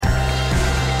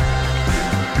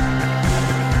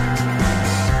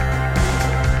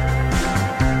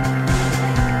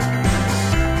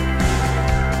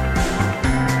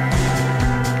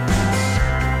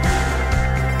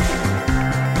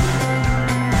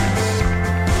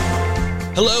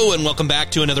Hello and welcome back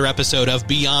to another episode of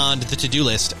Beyond the To-Do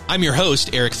List. I'm your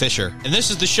host, Eric Fisher, and this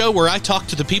is the show where I talk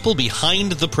to the people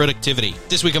behind the productivity.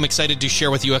 This week I'm excited to share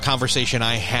with you a conversation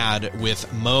I had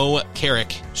with Mo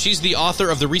Carrick. She's the author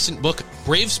of the recent book,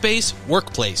 Bravespace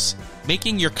Workplace,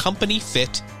 Making Your Company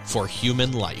Fit for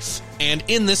Human Life. And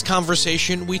in this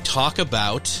conversation, we talk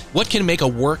about what can make a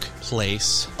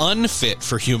workplace unfit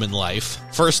for human life.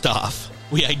 First off,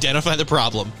 we identify the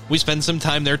problem. We spend some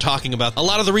time there talking about a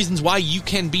lot of the reasons why you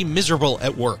can be miserable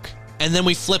at work. And then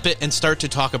we flip it and start to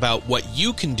talk about what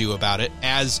you can do about it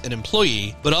as an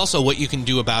employee, but also what you can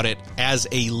do about it as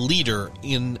a leader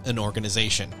in an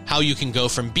organization. How you can go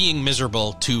from being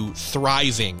miserable to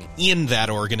thriving in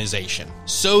that organization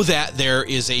so that there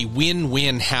is a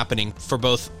win-win happening for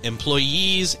both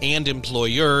employees and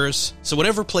employers. So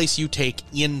whatever place you take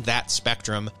in that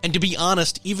spectrum, and to be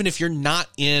honest, even if you're not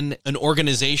in an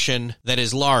organization that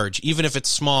is large, even if it's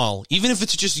small, even if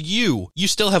it's just you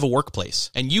still have a workplace,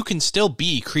 and you can still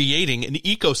be creating an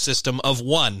ecosystem of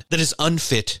one that is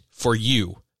unfit for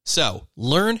you. So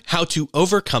learn how to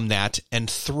overcome that and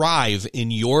thrive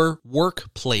in your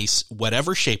workplace,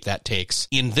 whatever shape that takes,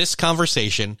 in this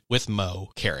conversation with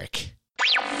Mo Carrick.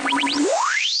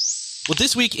 Well,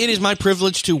 this week it is my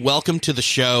privilege to welcome to the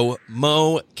show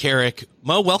Mo Carrick.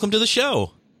 Mo, welcome to the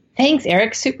show. Thanks,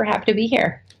 Eric. Super happy to be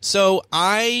here. So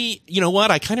I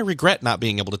kind of regret not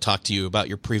being able to talk to you about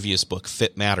your previous book,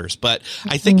 Fit Matters, but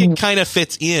I think it kind of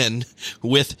fits in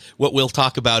with what we'll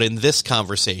talk about in this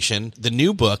conversation. The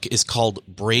new book is called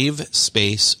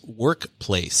Bravespace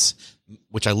Workplace,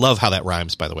 which I love how that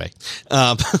rhymes, by the way.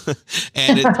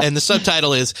 And the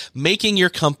subtitle is Making Your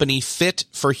Company Fit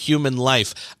for Human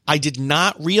Life. I did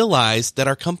not realize that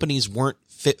our companies weren't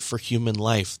fit for human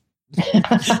life.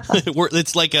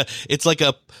 It's like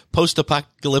a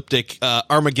post-apocalyptic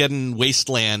Armageddon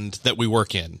wasteland that we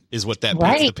work in, is what that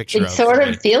paints the picture of. It sort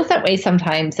of feels that way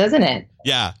sometimes, doesn't it?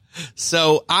 Yeah.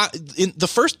 So in the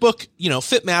first book,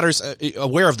 Fit Matters,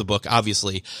 aware of the book,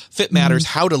 obviously, Fit Matters,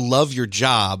 How to Love Your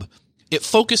Job. It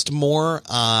focused more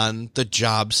on the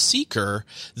job seeker.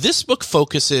 This book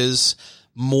focuses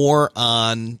more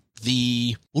on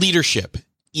the leadership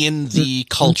in the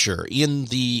culture, in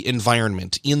the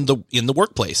environment, in the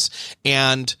workplace,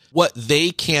 and what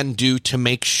they can do to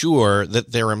make sure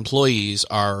that their employees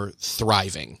are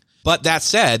thriving. But that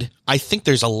said, I think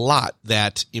there's a lot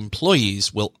that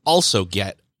employees will also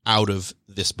get out of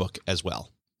this book as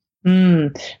well.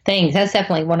 Thanks. That's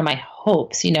definitely one of my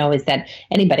hopes, is that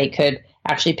anybody could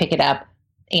actually pick it up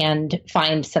and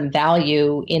find some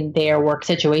value in their work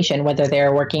situation, whether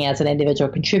they're working as an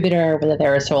individual contributor, whether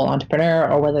they're a sole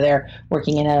entrepreneur, or whether they're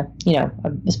working in a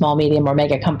small, medium, or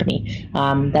mega company.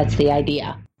 That's the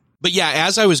idea. But yeah,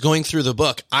 as I was going through the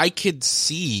book, I could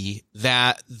see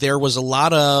that there was a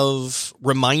lot of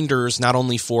reminders, not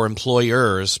only for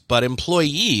employers, but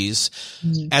employees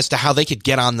as to how they could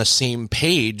get on the same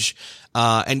page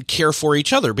and care for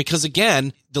each other. Because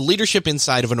again, the leadership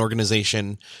inside of an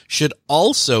organization should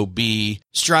also be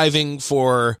striving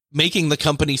for making the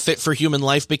company fit for human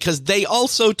life, because they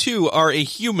also too are a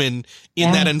human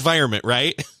in that environment,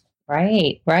 right?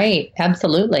 Right.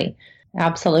 Absolutely.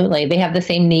 They have the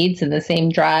same needs and the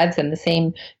same drives and the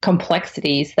same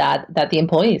complexities that the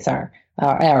employees are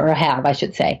or have, I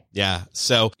should say. Yeah.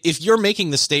 So if you're making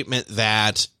the statement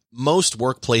that most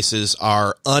workplaces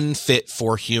are unfit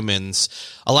for humans,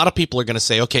 a lot of people are going to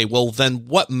say, okay, well, then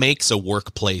what makes a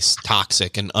workplace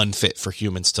toxic and unfit for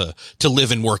humans to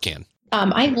live and work in?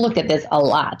 I've looked at this a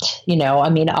lot,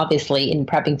 obviously in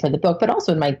prepping for the book, but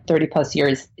also in my 30 plus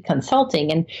years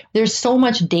consulting. And there's so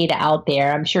much data out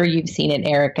there. I'm sure you've seen it,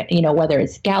 Eric, whether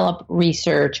it's Gallup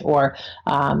research or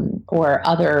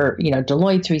other,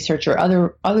 Deloitte's research or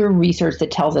other research that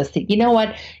tells us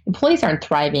that, employees aren't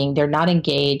thriving. They're not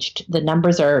engaged. The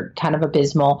numbers are kind of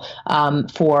abysmal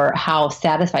for how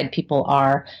satisfied people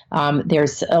are.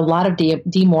 There's a lot of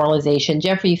demoralization.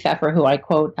 Jeffrey Pfeffer, who I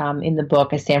quote in the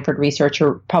book, a Stanford researcher,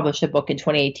 published a book in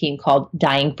 2018 called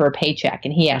Dying for a Paycheck.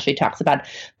 And he actually talks about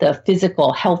the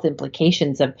physical health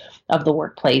implications of the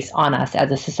workplace on us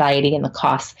as a society and the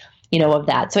costs, of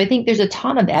that. So I think there's a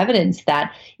ton of evidence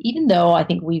that even though I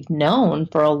think we've known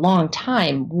for a long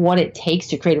time what it takes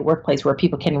to create a workplace where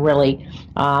people can really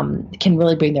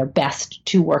bring their best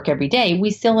to work every day, we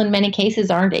still in many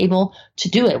cases aren't able to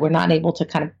do it. We're not able to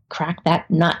kind of crack that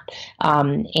nut.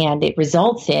 And it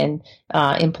results in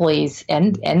employees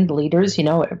and leaders,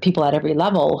 people at every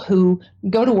level who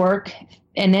go to work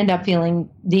and end up feeling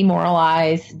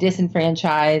demoralized,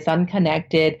 disenfranchised,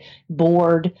 unconnected,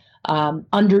 bored,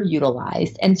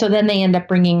 underutilized. And so then they end up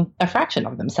bringing a fraction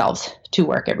of themselves to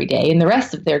work every day. And the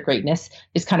rest of their greatness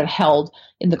is kind of held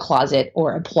in the closet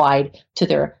or applied to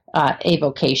their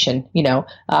avocation,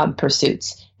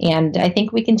 pursuits. And I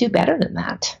think we can do better than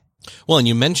that. Well, and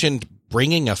you mentioned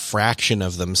bringing a fraction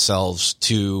of themselves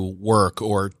to work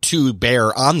or to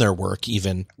bear on their work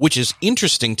even, which is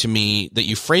interesting to me that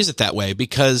you phrase it that way,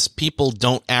 because people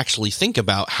don't actually think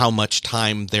about how much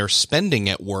time they're spending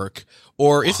at work.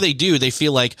 Or if they do, they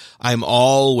feel like I'm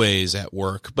always at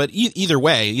work. But either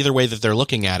way that they're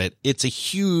looking at it, it's a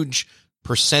huge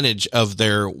percentage of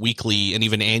their weekly and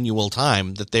even annual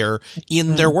time that they're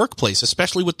in their workplace,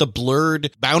 especially with the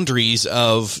blurred boundaries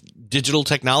of digital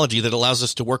technology that allows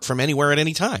us to work from anywhere at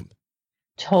any time.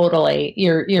 Totally.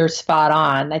 You're spot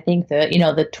on. I think that,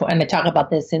 and I talk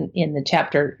about this in the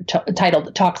chapter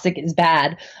titled Toxic is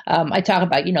Bad. I talk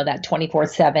about, that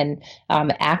 24/7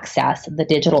 access, the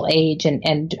digital age,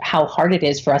 and how hard it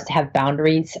is for us to have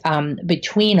boundaries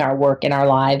between our work and our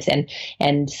lives. And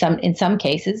in some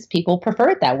cases, people prefer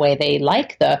it that way. They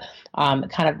like the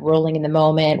kind of rolling in the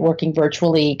moment, working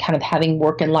virtually, kind of having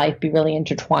work and life be really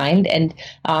intertwined. And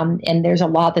there's a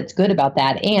lot that's good about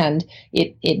that. And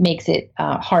it makes it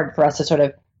hard for us to sort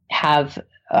of have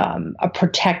a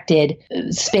protected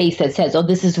space that says, oh,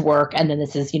 this is work, and then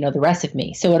this is, the rest of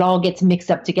me. So it all gets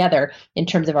mixed up together in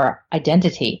terms of our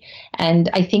identity. And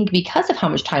I think because of how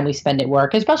much time we spend at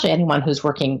work, especially anyone who's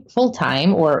working full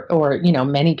time or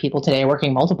many people today are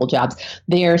working multiple jobs,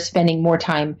 they're spending more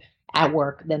time at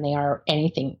work than they are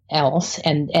anything else.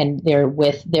 And they're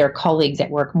with their colleagues at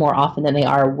work more often than they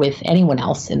are with anyone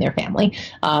else in their family,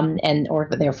 or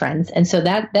their friends. And so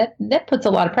that puts a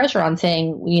lot of pressure on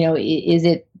saying, is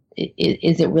it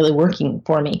really working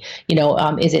for me?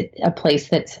 Is it a place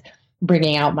that's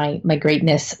bringing out my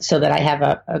greatness so that I have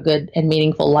a good and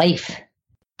meaningful life?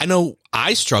 I know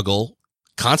I struggle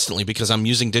constantly because I'm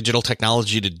using digital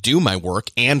technology to do my work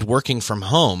and working from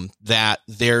home, that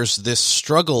there's this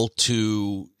struggle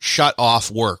to shut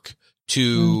off work,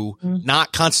 to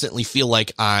not constantly feel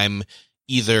like I'm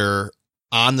either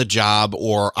on the job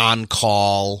or on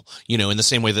call, in the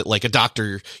same way that like a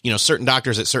doctor, certain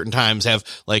doctors at certain times have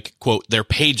like, quote, their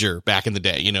pager back in the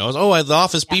day, oh, the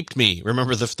office beeped me.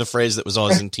 Remember the phrase that was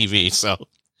always in TV. So.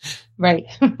 Right.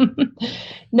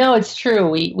 No, it's true.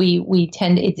 We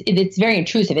tend, it's very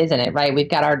intrusive, isn't it? Right. We've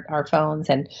got our phones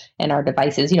and our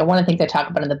devices. One of the things I talk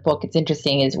about in the book, it's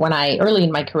interesting, is when early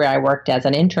in my career, I worked as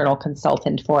an internal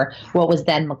consultant for what was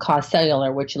then McCaw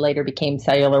Cellular, which later became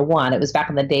Cellular One. It was back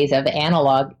in the days of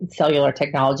analog cellular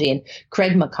technology. And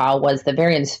Craig McCaw was the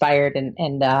very inspired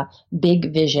and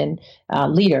big vision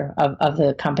leader of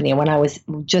the company. And when I was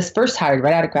just first hired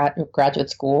right out of graduate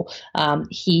school,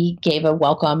 he gave a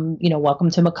welcome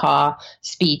to McCaw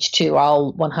speech to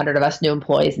all 100 of us new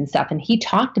employees and stuff. And he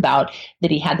talked about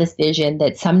that he had this vision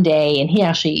that someday, and he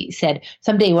actually said,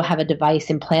 someday we'll have a device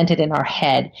implanted in our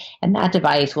head, and that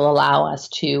device will allow us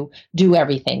to do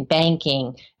everything: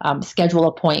 banking, schedule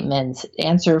appointments,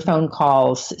 answer phone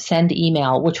calls, send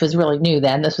email, which was really new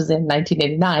then. This was in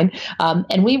 1989.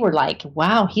 And we were like,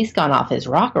 wow, he's gone off his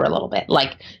rocker a little bit.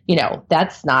 Like,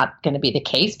 that's not going to be the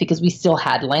case, because we still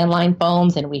had landline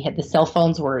phones, and we had the cell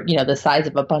phones were, the size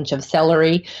of a bunch of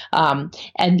celery.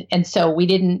 And so we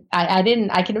didn't,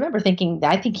 I can remember thinking,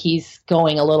 I think he's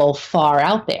going a little far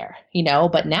out there,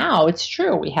 but now it's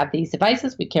true. We have these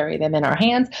devices, we carry them in our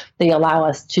hands. They allow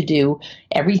us to do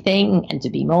everything and to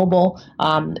be mobile,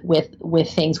 with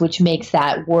things, which makes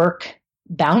that work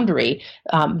boundary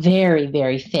very,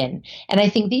 very thin. And I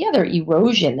think the other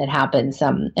erosion that happens,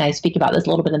 and I speak about this a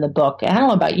little bit in the book, I don't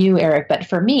know about you, Eric, but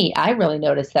for me, I really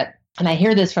noticed that, and I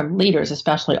hear this from leaders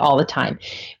especially all the time,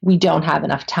 we don't have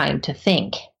enough time to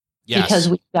think. Yes. Because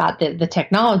we've got the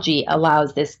technology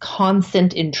allows this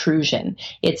constant intrusion.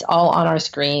 It's all on our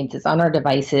screens. It's on our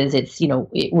devices. It's,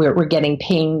 we're getting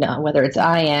pinged, whether it's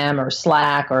IM or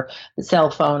Slack or the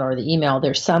cell phone or the email.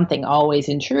 There's something always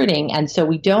intruding. And so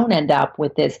we don't end up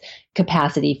with this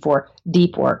capacity for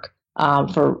deep work,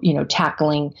 for,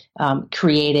 tackling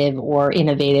creative or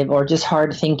innovative or just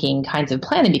hard thinking kinds of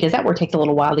planning, because that work takes a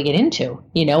little while to get into.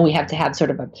 We have to have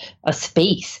sort of a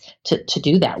space to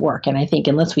do that work. And I think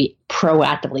unless we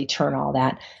proactively turn all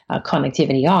that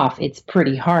connectivity off, it's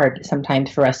pretty hard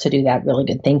sometimes for us to do that really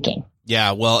good thinking.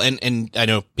 Yeah, well, and I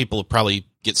know people probably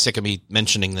get sick of me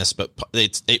mentioning this, but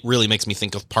it really makes me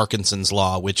think of Parkinson's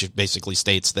law, which basically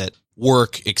states that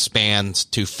work expands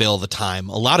to fill the time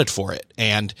allotted for it.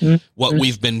 And what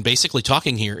we've been basically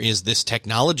talking here is this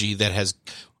technology that has,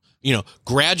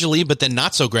 gradually, but then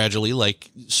not so gradually,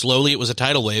 like slowly it was a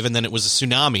tidal wave and then it was a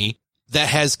tsunami that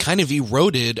has kind of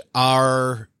eroded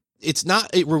our it's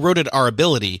not eroded our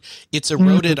ability, it's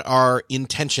eroded our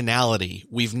intentionality.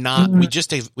 We've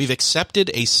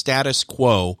accepted a status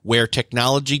quo where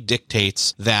technology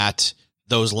dictates that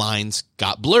those lines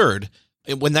got blurred,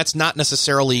 when that's not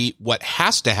necessarily what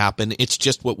has to happen. It's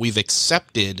just what we've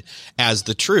accepted as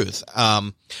the truth.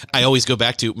 I always go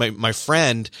back to my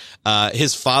friend,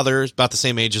 his father is about the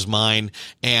same age as mine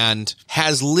and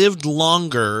has lived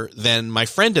longer than my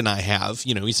friend and I have.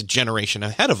 You know, he's a generation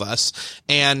ahead of us.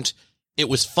 And it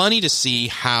was funny to see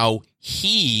how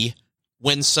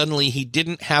when suddenly he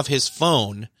didn't have his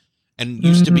phone and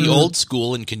used to be old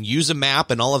school and can use a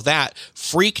map and all of that,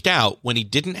 freaked out when he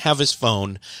didn't have his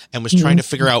phone and was trying to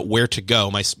figure out where to go.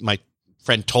 My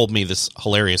friend told me this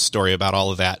hilarious story about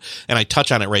all of that. And I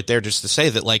touch on it right there just to say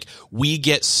that, like, we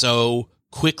get so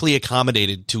quickly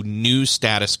accommodated to new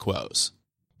status quos.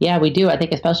 Yeah, we do. I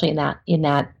think especially in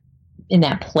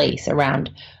that place around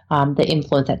the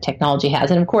influence that technology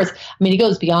has. And of course, I mean, it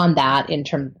goes beyond that in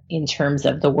terms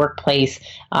of the workplace,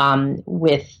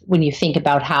 when you think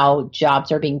about how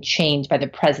jobs are being changed by the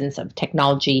presence of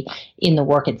technology in the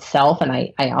work itself. And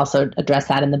I also address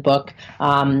that in the book,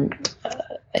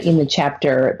 in the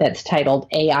chapter that's titled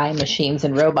AI, Machines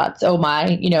and Robots. Oh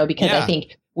my, because I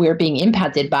think we're being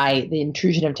impacted by the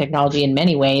intrusion of technology in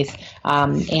many ways,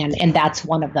 and that's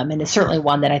one of them. And it's certainly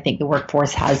one that I think the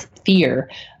workforce has fear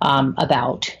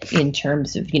about in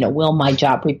terms of, will my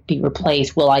job be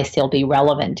replaced? Will I still be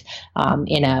relevant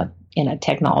in a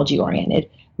technology-oriented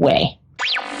way?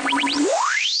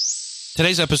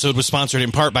 Today's episode was sponsored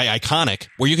in part by Iconic,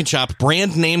 where you can shop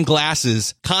brand name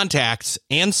glasses, contacts,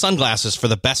 and sunglasses for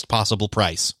the best possible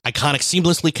price. Iconic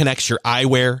seamlessly connects your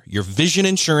eyewear, your vision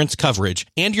insurance coverage,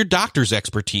 and your doctor's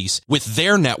expertise with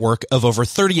their network of over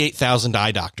 38,000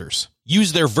 eye doctors.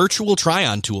 Use their virtual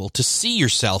try-on tool to see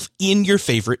yourself in your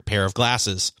favorite pair of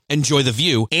glasses. Enjoy the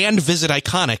view and visit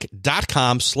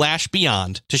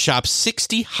iconic.com/beyond to shop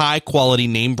 60 high-quality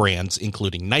name brands,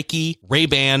 including Nike,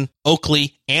 Ray-Ban,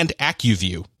 Oakley, and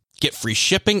AccuView. Get free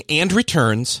shipping and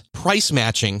returns, price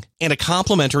matching, and a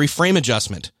complimentary frame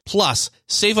adjustment. Plus,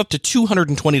 save up to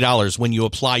 $220 when you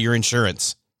apply your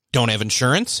insurance. Don't have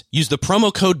insurance? Use the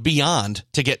promo code BEYOND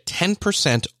to get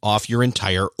 10% off your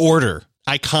entire order.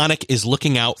 Iconic is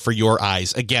looking out for your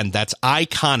eyes. Again, that's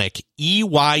Iconic,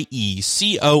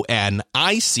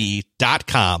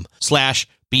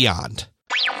 EYECONIC.com/beyond.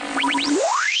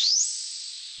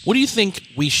 What do you think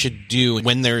we should do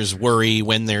when there's worry,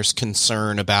 when there's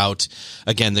concern about,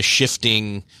 again, the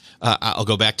shifting, I'll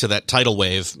go back to that tidal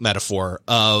wave metaphor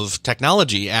of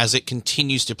technology as it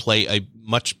continues to play a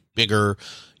much bigger,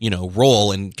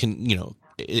 role and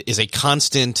is a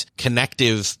constant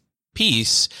connective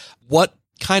piece? What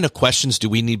kind of questions do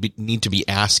we need to be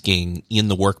asking in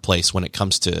the workplace when it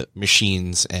comes to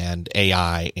machines and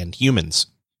AI and humans?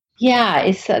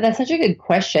 Yeah, that's such a good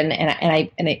question, and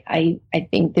I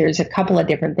think there's a couple of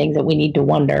different things that we need to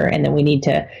wonder and that we need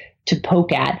to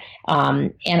poke at.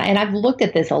 And I've looked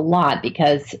at this a lot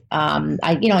because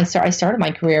I started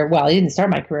my career. Well, I didn't start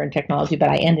my career in technology, but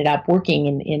I ended up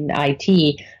working in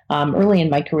IT early in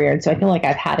my career, and so I feel like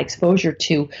I've had exposure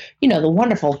to the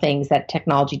wonderful things that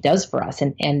technology does for us,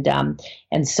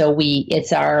 and so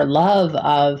it's our love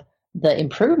of the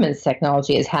improvements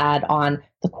technology has had on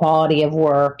the quality of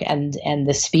work and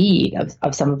the speed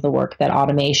of some of the work that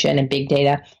automation and big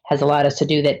data has allowed us to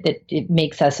do that it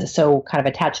makes us so kind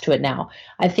of attached to it now.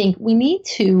 I think we need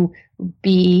to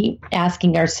be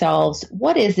asking ourselves,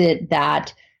 what is it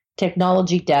that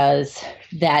technology does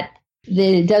that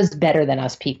it does better than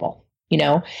us people,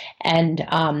 and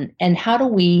how do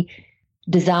we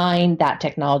design that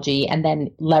technology and then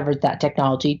leverage that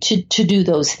technology to do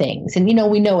those things. And,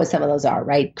 we know what some of those are,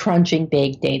 right? Crunching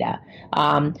big data,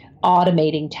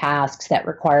 automating tasks that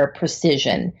require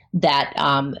precision that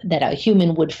a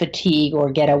human would fatigue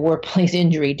or get a workplace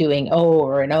injury doing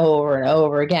over and over and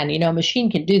over again. A machine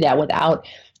can do that without,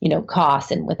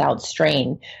 cost and without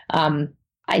strain.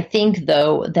 I think,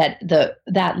 though,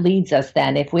 that leads us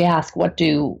then, if we ask what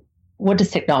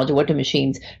does technology, what do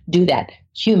machines do that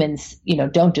humans,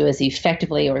 don't do as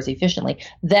effectively or as efficiently,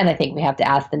 then I think we have to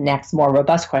ask the next more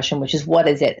robust question, which is, what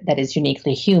is it that is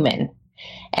uniquely human?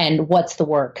 And what's the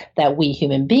work that we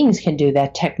human beings can do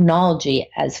that technology,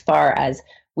 as far as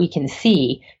we can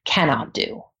see, cannot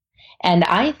do? And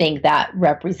I think that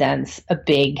represents a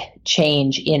big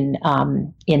change in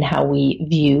how we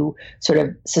view sort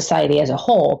of society as a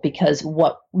whole, because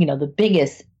the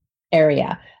biggest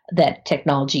area that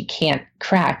technology can't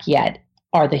crack yet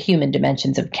are the human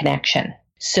dimensions of connection.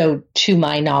 So to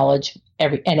my knowledge,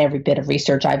 every bit of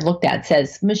research I've looked at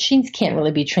says machines can't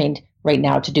really be trained right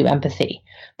now to do empathy.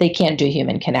 They can't do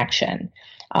human connection.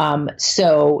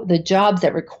 So the jobs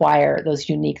that require those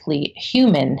uniquely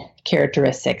human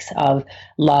characteristics of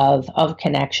love, of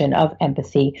connection, of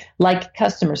empathy, like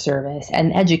customer service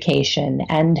and education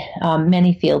and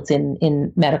many fields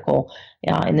in medical,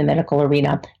 in the medical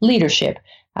arena, leadership,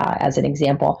 as an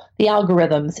example, the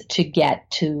algorithms to get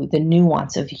to the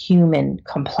nuance of human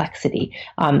complexity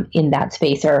in that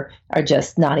space are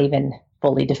just not even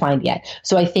fully defined yet.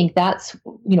 So I think that's,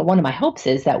 one of my hopes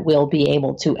is that we'll be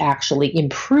able to actually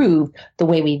improve the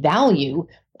way we value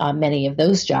many of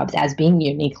those jobs as being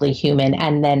uniquely human,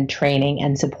 and then training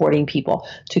and supporting people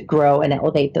to grow and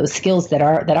elevate those skills that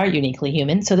are uniquely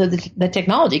human, so that the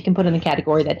technology can put in the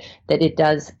category that it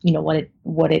does,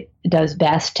 what it does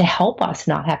best to help us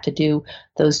not have to do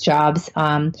those jobs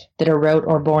that are rote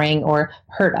or boring or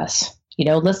hurt us.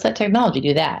 Let's let technology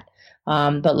do that.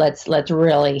 But let's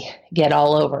really get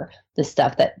all over the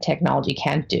stuff that technology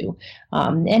can't do.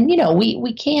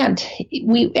 We can't,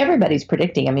 everybody's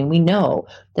predicting. I mean, we know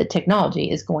that technology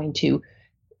is going to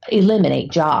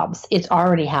eliminate jobs. It's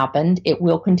already happened. It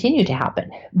will continue to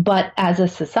happen. But as a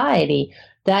society,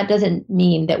 that doesn't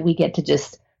mean that we get to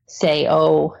just say,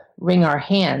 oh, wring our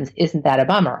hands. Isn't that a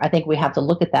bummer? I think we have to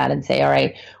look at that and say, all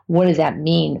right, what does that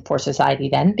mean for society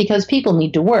then? Because people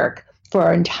need to work for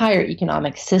our entire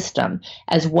economic system,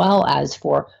 as well as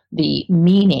for the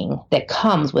meaning that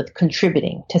comes with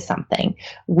contributing to something.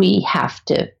 We have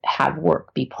to have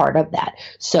work be part of that.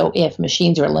 So if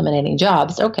machines are eliminating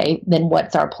jobs, okay, then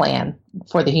what's our plan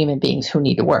for the human beings who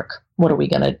need to work? What are we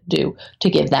going to do to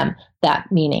give them that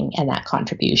meaning and that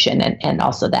contribution, and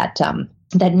also that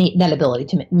that ability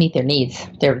to meet their needs,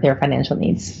 their financial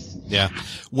needs? Yeah.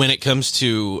 When it comes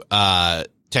to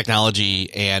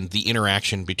technology and the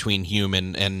interaction between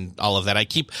human and all of that, I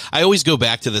always go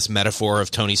back to this metaphor of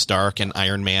Tony Stark and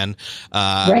Iron Man.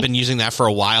 Right. I've been using that for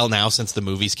a while now, since the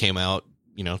movies came out,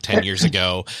 10 years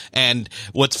ago. And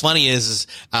what's funny is,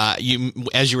 as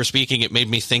you were speaking, it made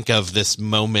me think of this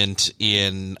moment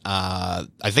in, I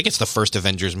think it's the first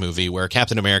Avengers movie, where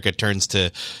Captain America turns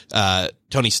to,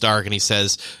 Tony Stark and he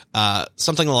says,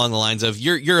 something along the lines of,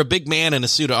 you're a big man in a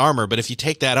suit of armor, but if you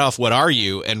take that off, what are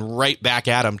you? And right back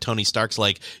at him, Tony Stark's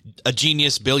like, a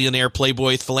genius, billionaire,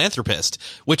 playboy, philanthropist,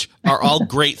 which are all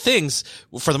great things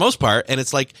for the most part. And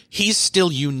it's like, he's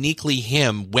still uniquely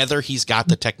him, whether he's got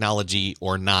the technology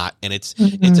or not. And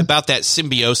it's about that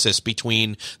symbiosis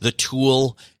between the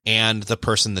tool and the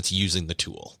person that's using the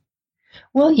tool.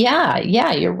 Well, yeah,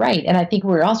 you're right. And I think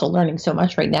we're also learning so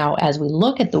much right now as we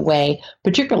look at the way,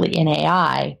 particularly in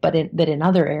AI, but in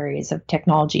other areas of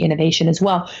technology innovation as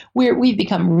well, we've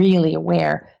become really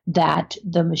aware that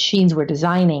the machines we're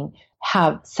designing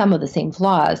have some of the same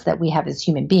flaws that we have as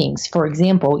human beings. For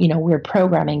example, we're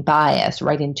programming bias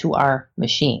right into our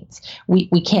machines. We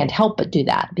can't help but do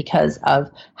that because of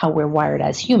how we're wired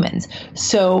as humans.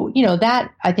 So,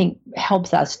 that I think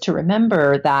helps us to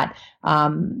remember that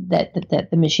that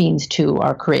the machines too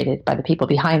are created by the people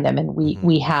behind them, and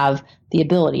we have the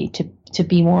ability to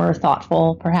be more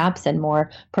thoughtful, perhaps, and more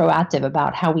proactive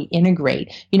about how we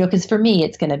integrate. Because for me,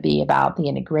 it's going to be about the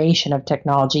integration of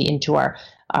technology into our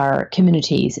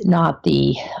communities, not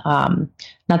the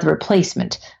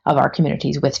replacement of our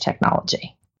communities with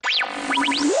technology.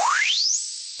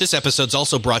 This episode's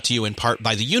also brought to you in part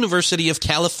by the University of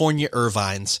California,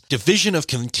 Irvine's Division of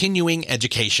Continuing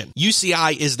Education.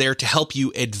 UCI is there to help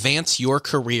you advance your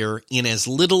career in as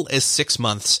little as 6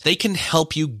 months. They can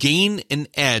help you gain an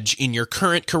edge in your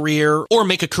current career or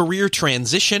make a career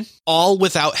transition, all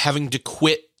without having to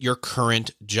quit your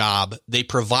current job. They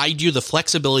provide you the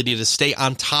flexibility to stay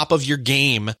on top of your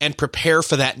game and prepare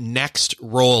for that next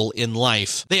role in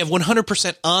life. They have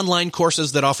 100% online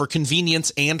courses that offer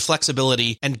convenience and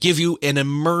flexibility and give you an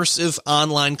immersive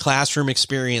online classroom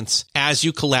experience as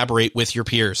you collaborate with your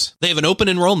peers. They have an open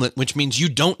enrollment, which means you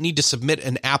don't need to submit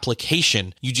an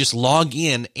application. You just log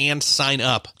in and sign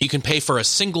up. You can pay for a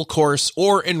single course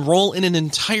or enroll in an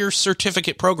entire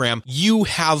certificate program. You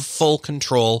have full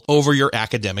control over your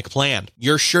academic plan.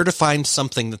 You're sure to find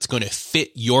something that's going to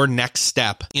fit your next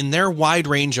step in their wide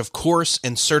range of course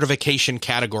and certification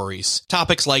categories.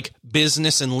 Topics like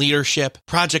business and leadership,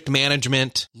 project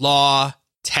management, law,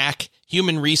 tech,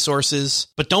 human resources.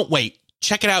 But don't wait.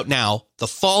 Check it out now. The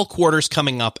fall quarter's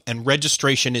coming up and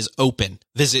registration is open.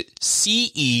 Visit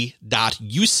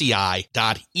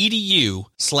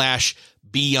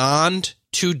ce.uci.edu/beyond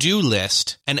to-do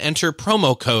list and enter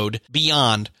promo code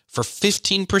BEYOND for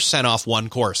 15% off one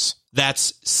course.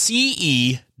 That's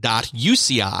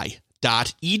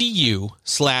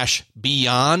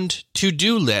ce.uci.edu/beyond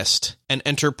to-do list and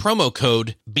enter promo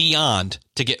code BEYOND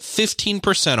to to get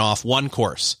 15% off one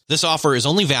course. This offer is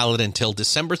only valid until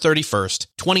December 31st,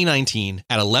 2019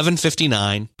 at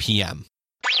 11:59 p.m.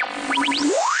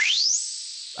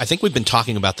 I think we've been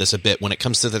talking about this a bit when it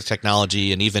comes to the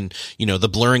technology and even, the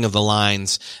blurring of the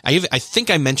lines. I think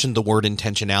I mentioned the word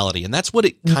intentionality, and that's what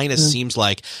it kind of seems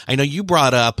like. I know you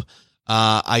brought up,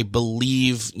 I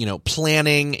believe,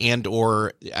 planning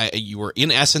or you were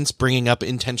in essence bringing up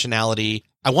intentionality.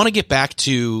 I want to get back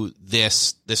to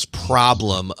this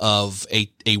problem of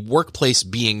a workplace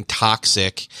being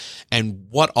toxic and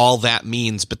what all that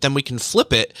means, but then we can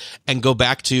flip it and go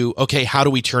back to, okay, how do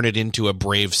we turn it into a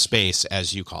brave space,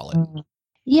 as you call it?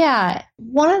 Yeah.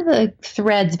 One of the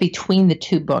threads between the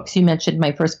two books, you mentioned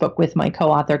my first book with my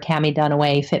co-author, Cami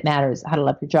Dunaway, Fit Matters, How to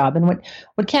Love Your Job. And what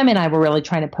Cami and I were really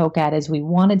trying to poke at is we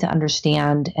wanted to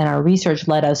understand, and our research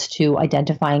led us to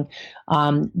identifying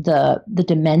the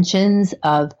dimensions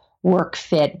of work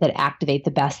fit that activate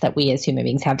the best that we as human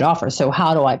beings have to offer. So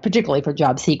how do I, particularly for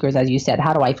job seekers, as you said,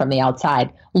 how do I from the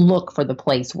outside look for the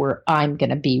place where I'm going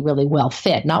to be really well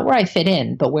fit, not where I fit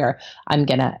in, but where I'm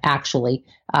going to actually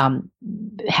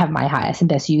have my highest and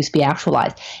best use be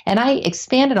actualized. And I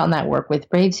expanded on that work with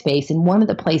Bravespace, and one of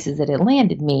the places that it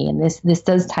landed me, and this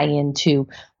does tie into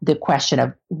the question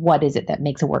of what is it that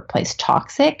makes a workplace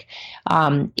toxic,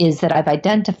 is that I've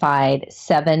identified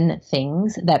 7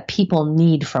 things that people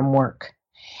need from work.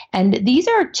 And these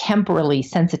are temporally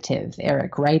sensitive,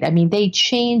 Eric, right? I mean, they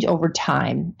change over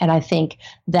time. And I think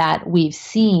that we've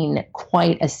seen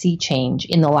quite a sea change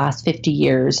in the last 50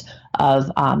 years of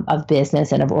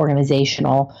business and of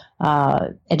organizational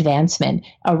advancement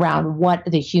around what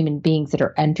the human beings that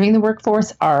are entering the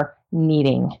workforce are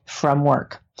needing from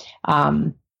work.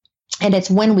 And it's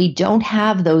when we don't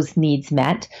have those needs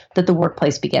met that the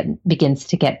workplace begins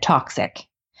to get toxic.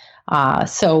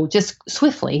 So just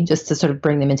swiftly, just to sort of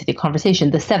bring them into the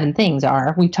conversation, the 7 things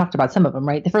are, we've talked about some of them,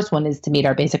 right? The first one is to meet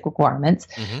our basic requirements,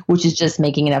 which is just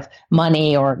making enough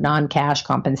money or non-cash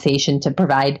compensation to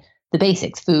provide the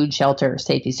basics: food, shelter,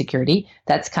 safety, security.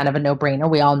 That's kind of a no-brainer.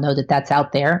 We all know that that's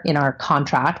out there in our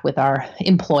contract with our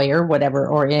employer, whatever,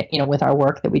 or, with our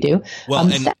work that we do. Well,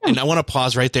 and I want to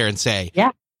pause right there and say,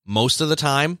 most of the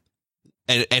time,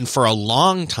 and for a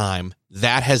long time,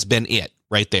 that has been it.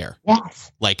 Right there. Yes.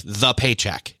 Like the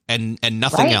paycheck and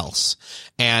nothing else.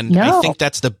 And I think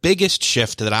that's the biggest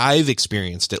shift that I've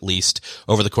experienced, at least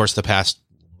over the course of the past,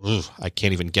 I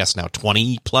can't even guess now,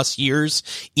 20 plus years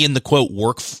in the quote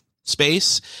work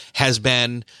space, has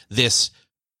been this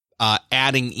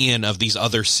adding in of these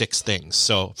other 6 things.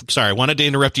 So sorry, I wanted to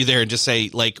interrupt you there and just say,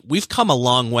 like, we've come a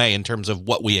long way in terms of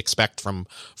what we expect from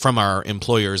our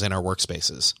employers and our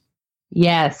workspaces.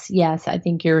 Yes, I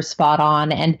think you're spot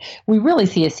on. And we really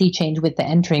see a sea change with the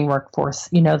entering workforce.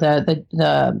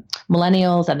 The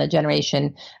millennials and the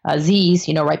generation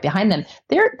Zs, right behind them,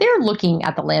 they're looking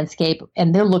at the landscape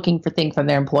and they're looking for things from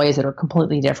their employees that are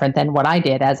completely different than what I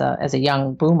did as a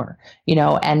young boomer,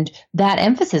 and that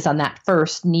emphasis on that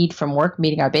first need from work,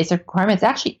 meeting our basic requirements,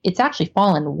 it's actually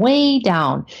fallen way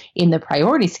down in the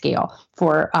priority scale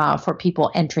for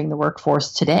people entering the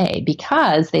workforce today,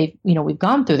 because we've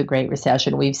gone through the Great Recession.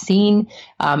 We've seen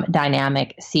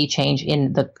dynamic sea change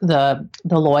in the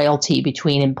loyalty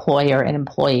between employer and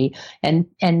employee,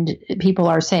 and people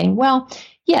are saying, well,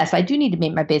 yes, I do need to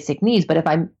meet my basic needs, but if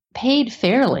I'm paid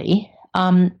fairly,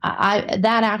 that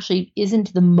actually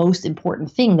isn't the most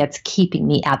important thing that's keeping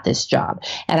me at this job.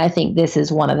 And I think this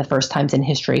is one of the first times in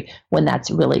history when that's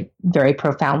really very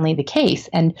profoundly the case.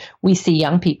 And we see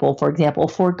young people, for example,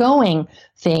 foregoing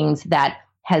things that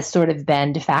has sort of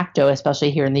been de facto,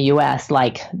 especially here in the U.S.,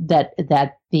 like that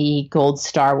the gold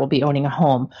star will be owning a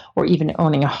home or even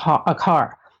owning a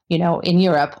car. In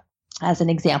Europe, as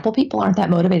an example, people aren't that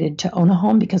motivated to own a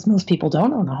home because most people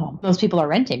don't own a home. Most people are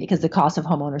renting because the cost of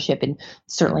home ownership, and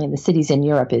certainly in the cities in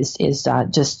Europe, is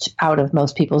just out of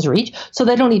most people's reach. So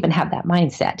they don't even have that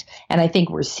mindset. And I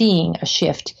think we're seeing a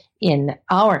shift in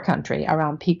our country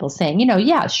around people saying,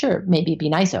 yeah, sure, maybe it'd be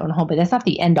nice to own a home, but that's not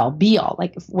the end all be all.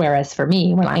 Like, whereas for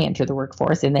me, when I entered the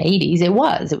workforce in the 80s,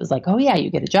 it was like, oh yeah,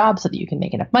 you get a job so that you can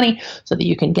make enough money so that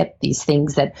you can get these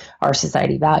things that our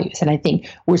society values. And I think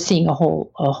we're seeing a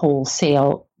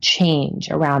wholesale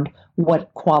change around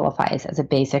what qualifies as a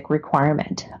basic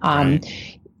requirement.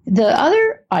 The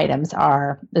other items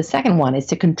are, the second one is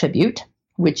to contribute,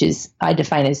 which is, I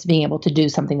define as being able to do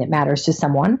something that matters to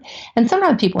someone. And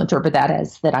sometimes people interpret that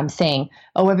as that I'm saying,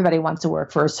 oh, everybody wants to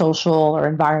work for a social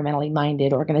or environmentally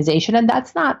minded organization. And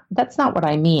that's not what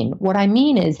I mean. What I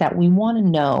mean is that we want to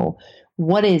know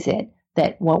how is it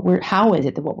that what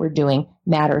we're doing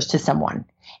matters to someone.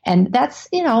 And that's,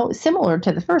 similar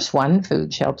to the first one,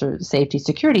 food, shelter, safety,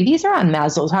 security. These are on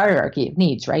Maslow's hierarchy of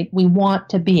needs, right? We want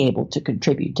to be able to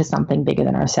contribute to something bigger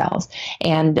than ourselves.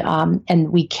 And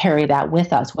we carry that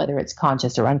with us, whether it's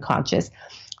conscious or unconscious.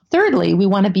 Thirdly, we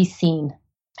want to be seen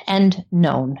and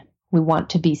known. We want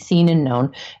to be seen and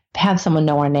known, have someone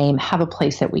know our name, have a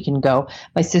place that we can go.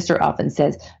 My sister often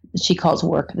says she calls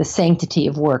work the sanctity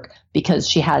of work because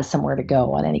she has somewhere to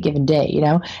go on any given day,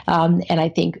 And I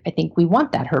think we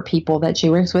want that. Her people that she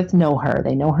works with know her.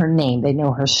 They know her name. They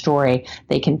know her story.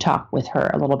 They can talk with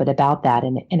her a little bit about that,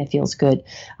 and it feels good.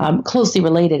 Closely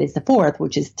related is the fourth,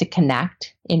 which is to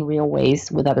connect in real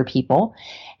ways with other people.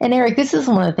 And Eric, this is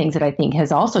one of the things that I think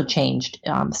has also changed.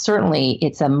 Certainly,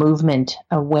 it's a movement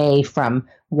away from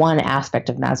one aspect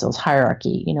of Maslow's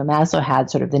hierarchy. Maslow had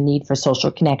sort of the need for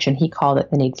social connection. He called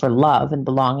it the need for love and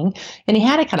belonging. And he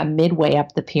had it kind of midway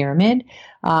up the pyramid.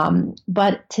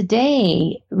 But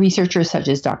today, researchers such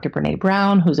as Dr. Brene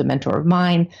Brown, who's a mentor of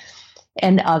mine,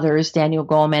 and others, Daniel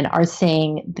Goleman, are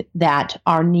saying that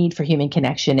our need for human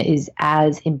connection is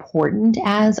as important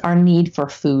as our need for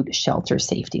food, shelter,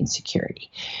 safety, and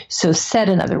security. So said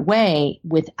another way,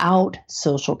 without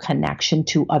social connection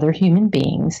to other human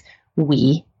beings,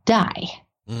 we die.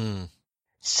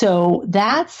 So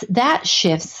that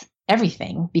shifts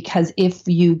everything, because if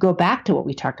you go back to what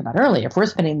we talked about earlier, if we're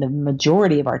spending the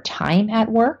majority of our time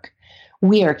at work,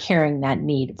 we are carrying that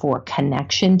need for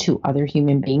connection to other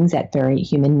human beings, that very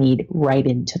human need, right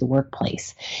into the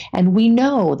workplace. And we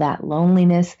know that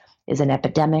loneliness is an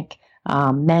epidemic.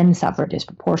 Men suffer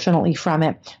disproportionately from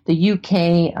it. The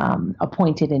UK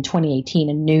appointed in 2018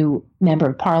 a new member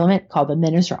of parliament called the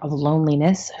Minister of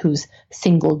Loneliness, whose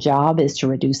single job is to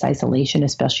reduce isolation,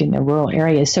 especially in the rural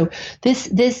areas. So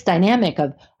this dynamic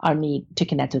of our need to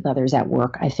connect with others at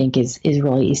work, I think, is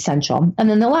really essential. And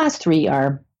then the last three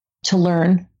are to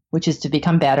learn, which is to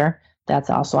become better. That's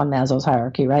also on Maslow's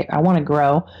hierarchy, right? I want to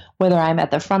grow, whether I'm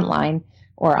at the front line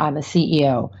or I'm a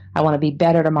CEO. I want to be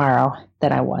better tomorrow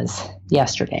than I was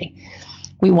yesterday.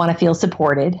 We want to feel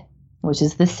supported, which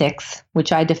is the sixth,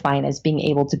 which I define as being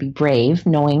able to be brave,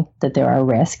 knowing that there are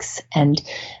risks. And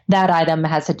that item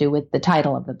has to do with the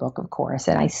title of the book, of course.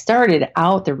 And I started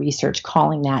out the research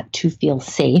calling that to feel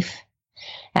safe.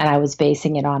 And I was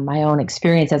basing it on my own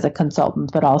experience as a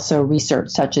consultant, but also research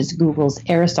such as Google's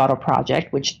Aristotle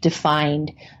project, which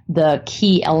defined the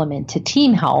key element to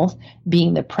team health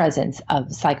being the presence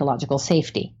of psychological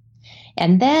safety.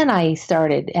 And then I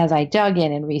started, as I dug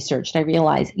in and researched, I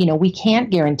realized, we can't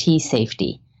guarantee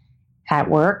safety at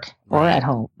work or at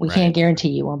home. We can't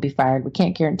guarantee you won't be fired. We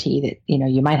can't guarantee that,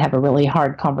 you might have a really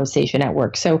hard conversation at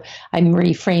work. So I'm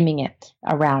reframing it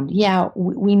around,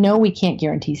 we know we can't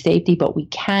guarantee safety, but we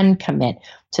can commit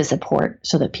to support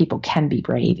so that people can be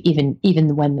brave,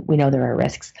 even when we know there are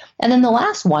risks. And then the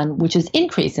last one, which is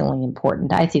increasingly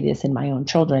important, I see this in my own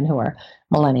children who are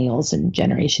millennials and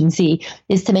Generation Z,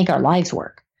 is to make our lives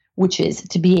work, which is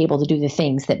to be able to do the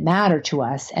things that matter to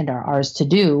us and are ours to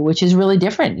do, which is really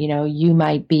different. You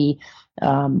might be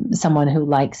someone who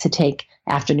likes to take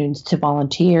afternoons to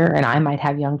volunteer, and I might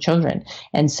have young children.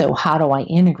 And so how do I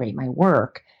integrate my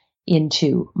work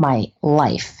into my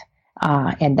life?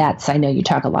 And I know you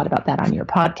talk a lot about that on your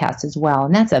podcast as well.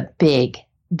 And that's a big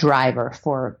driver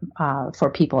for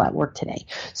people at work today.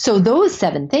 So those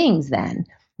 7 things then,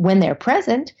 when they're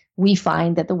present, we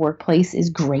find that the workplace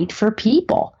is great for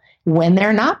people. When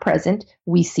they're not present,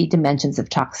 we see dimensions of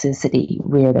toxicity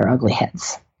rear their ugly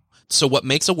heads. So what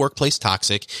makes a workplace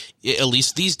toxic, at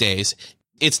least these days,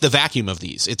 it's the vacuum of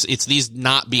these. It's these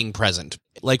not being present.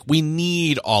 Like, we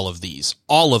need all of these,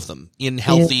 all of them, in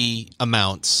healthy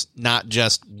amounts, not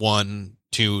just 1,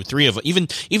 2, 3 of them,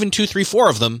 even 2, 3, 4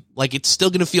 of them. Like, it's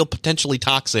still going to feel potentially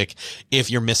toxic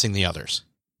if you're missing the others.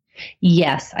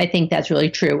 Yes, I think that's really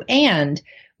true. And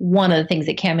one of the things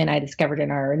that Cami and I discovered in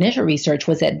our initial research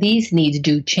was that these needs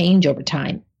do change over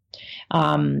time.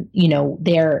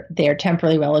 They're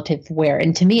temporally relative where,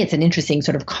 and to me, it's an interesting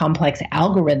sort of complex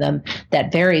algorithm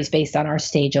that varies based on our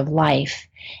stage of life.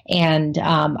 And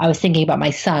I was thinking about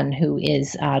my son, who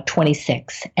is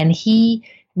 26, and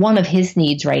one of his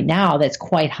needs right now that's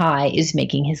quite high is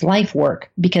making his life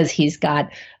work, because he's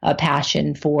got a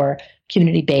passion for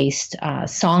community-based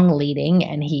song leading,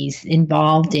 and he's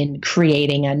involved in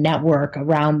creating a network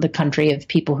around the country of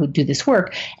people who do this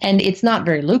work. And it's not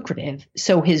very lucrative.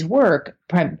 So his work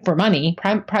for money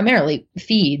primarily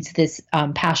feeds this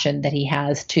passion that he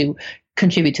has to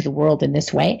contribute to the world in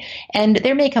this way. And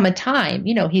there may come a time,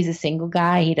 he's a single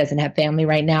guy. He doesn't have family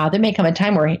right now. There may come a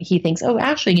time where he thinks, oh,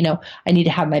 actually, I need to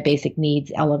have my basic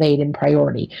needs elevate in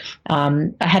priority.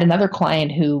 I had another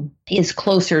client who is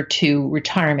closer to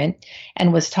retirement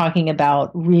and was talking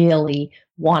about really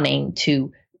wanting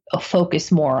to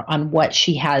focus more on what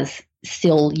she has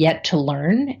still yet to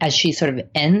learn as she sort of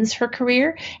ends her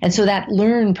career. And so that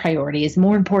learn priority is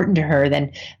more important to her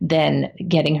than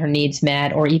getting her needs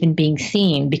met or even being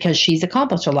seen, because she's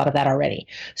accomplished a lot of that already.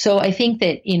 So I think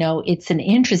that, it's an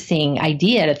interesting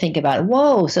idea to think about,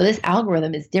 whoa, so this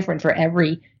algorithm is different for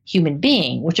every human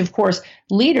being, which of course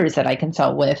leaders that I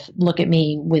consult with look at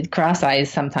me with cross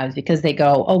eyes sometimes, because they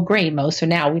go, oh, great, Mo. So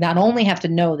now we not only have to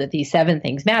know that these 7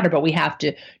 things matter, but we have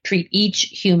to treat each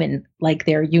human like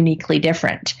they're uniquely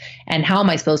different. And how am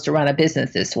I supposed to run a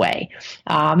business this way?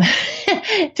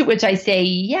 To which I say,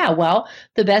 yeah, well,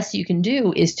 the best you can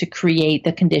do is to create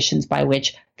the conditions by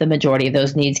which the majority of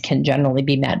those needs can generally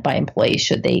be met by employees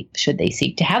should they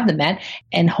seek to have them met,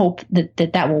 and hope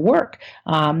that will work.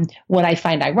 What I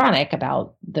find ironic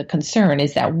about the concern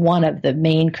is that one of the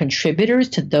main contributors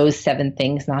to those 7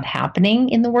 things not happening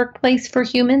in the workplace for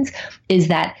humans is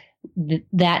that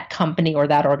that company or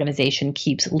that organization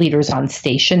keeps leaders on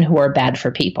station who are bad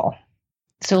for people.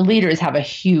 So leaders have a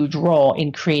huge role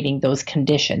in creating those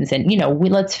conditions. And,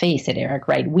 let's face it, Eric,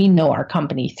 right? We know our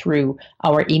company through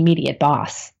our immediate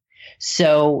boss.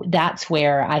 So that's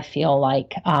where I feel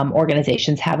like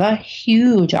organizations have a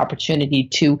huge opportunity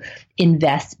to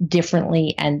invest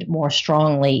differently and more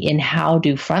strongly in how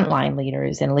do frontline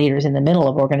leaders and leaders in the middle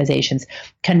of organizations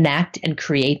connect and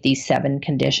create these 7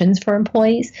 conditions for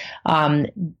employees,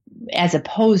 as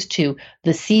opposed to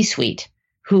the C-suite,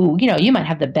 who, you might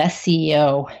have the best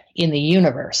CEO in the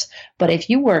universe, but if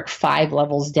you work 5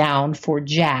 levels down for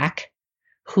Jack,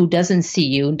 who doesn't see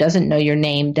you, doesn't know your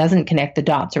name, doesn't connect the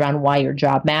dots around why your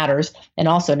job matters, and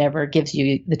also never gives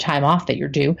you the time off that you're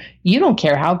due, you don't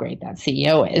care how great that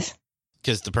CEO is.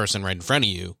 Because the person right in front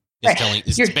of you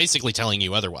is basically telling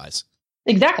you otherwise.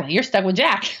 Exactly. You're stuck with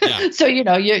Jack. Yeah. So, you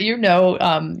know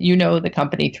the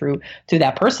company through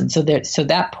that person. So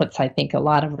that puts, I think, a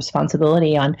lot of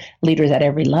responsibility on leaders at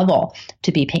every level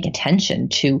to be paying attention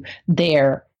to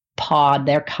their pod,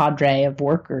 their cadre of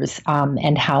workers,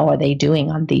 and how are they doing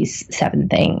on these 7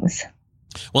 things.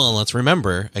 Well, and let's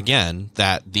remember, again,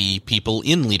 that the people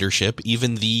in leadership,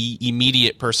 even the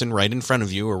immediate person right in front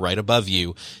of you or right above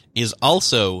you, is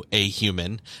also a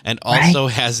human and also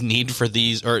has need for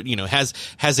these, or, has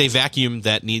a vacuum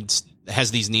that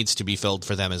has these needs to be filled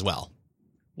for them as well.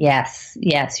 Yes,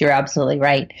 you're absolutely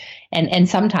right. And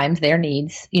sometimes their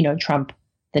needs, trump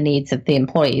the needs of the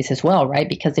employees as well, right?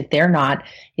 Because if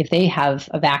they have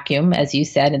a vacuum, as you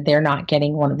said, and they're not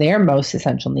getting one of their most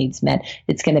essential needs met,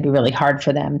 it's going to be really hard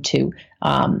for them to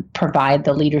provide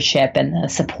the leadership and the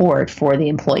support for the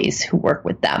employees who work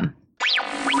with them.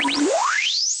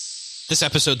 This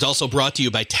episode is also brought to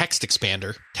you by Text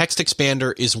Expander. Text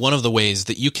Expander is one of the ways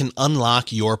that you can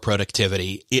unlock your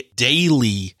productivity. It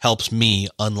daily helps me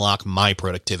unlock my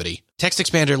productivity. Text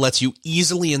Expander lets you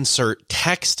easily insert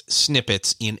text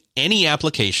snippets in any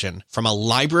application from a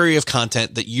library of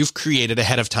content that you've created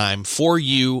ahead of time for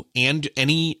you and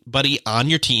anybody on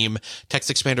your team.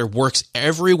 Text Expander works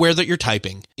everywhere that you're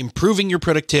typing, improving your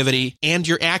productivity and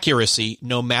your accuracy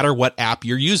no matter what app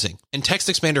you're using. And Text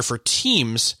Expander for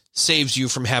Teams saves you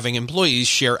from having employees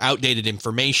share outdated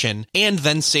information and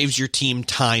then saves your team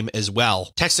time as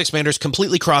well. Text Expander is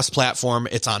completely cross-platform.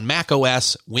 It's on Mac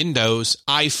OS, Windows,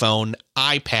 iPhone,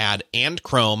 iPad, and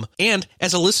Chrome. And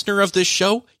as a listener of this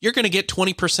show, you're going to get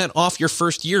 20% off your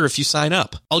first year if you sign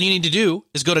up. All you need to do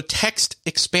is go to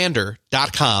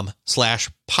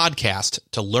textexpander.com/podcast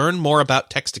to learn more about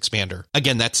Text Expander.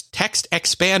 Again, that's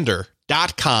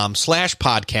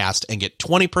textexpander.com/podcast and get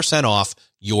 20% off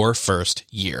your first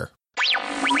year.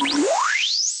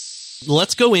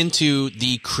 Let's go into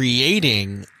the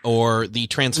creating or the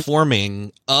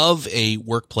transforming of a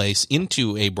workplace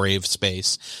into a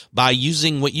Bravespace by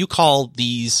using what you call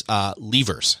these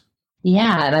levers.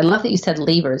 Yeah, and I love that you said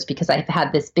levers, because I've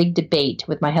had this big debate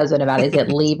with my husband about, is it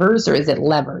levers or is it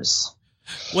levers?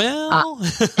 Well...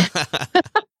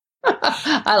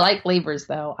 I like levers,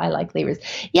 though. I like levers.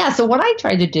 Yeah. So what I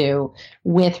try to do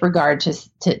with regard to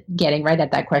getting right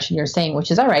at that question you're saying,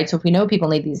 which is, all right, so if we know people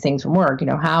need these things from work,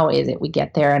 how is it we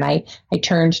get there? And I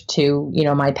turned to,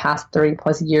 my past 30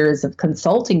 plus years of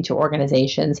consulting to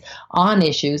organizations on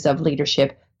issues of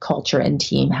leadership, culture, and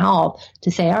team health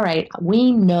to say, all right,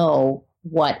 we know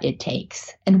what it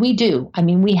takes. And we do. I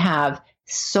mean, we have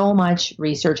so much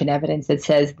research and evidence that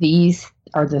says these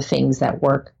are the things that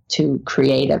work to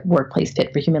create a workplace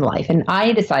fit for human life. And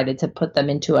I decided to put them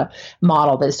into a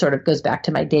model that sort of goes back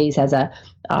to my days as a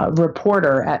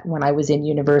reporter when I was in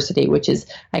university, which is,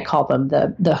 I call them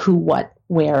the who, what,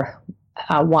 where,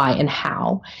 why, and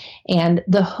how. And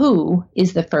the who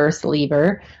is the first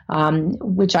lever,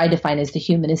 which I define as the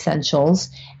human essentials.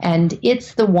 And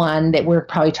it's the one that we're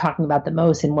probably talking about the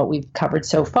most in what we've covered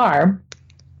so far.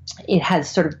 It has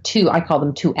sort of I call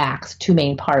them two acts, two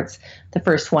main parts. The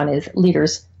first one is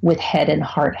leaders with head and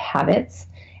heart habits.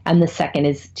 And the second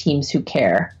is teams who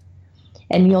care.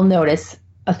 And you'll notice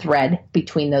a thread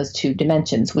between those two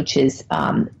dimensions, which is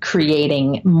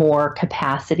creating more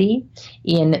capacity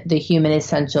in the human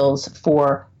essentials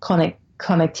for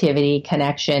connectivity,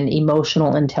 connection,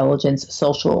 emotional intelligence,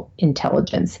 social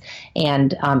intelligence,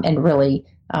 and really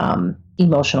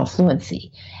emotional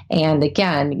fluency. And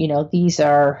again, these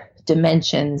are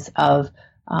dimensions of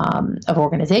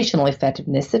organizational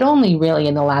effectiveness that only really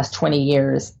in the last 20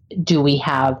 years do we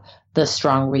have the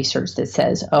strong research that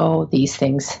says, oh, these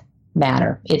things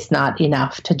matter. It's not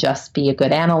enough to just be a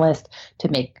good analyst, to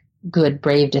make good,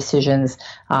 brave decisions,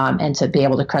 and to be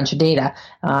able to crunch data.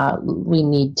 We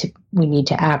need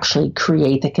to actually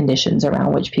create the conditions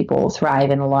around which people thrive,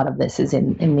 and a lot of this is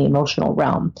in the emotional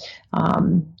realm.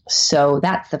 So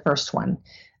that's the first one.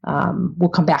 We'll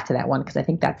come back to that one because I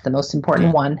think that's the most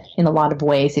important one in a lot of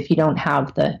ways. If you don't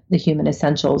have the human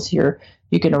essentials, you're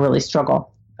going to really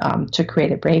struggle to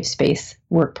create a Bravespace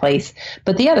workplace.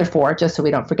 But the other four, just so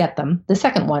we don't forget them, the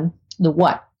second one, the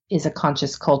what, is a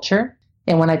conscious culture.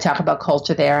 And when I talk about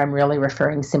culture there, I'm really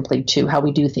referring simply to how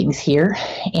we do things here.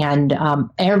 And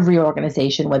every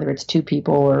organization, whether it's 2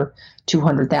 people or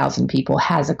 200,000 people,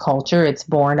 has a culture. It's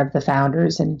born of the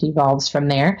founders and it evolves from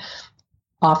there.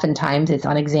 Oftentimes it's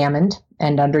unexamined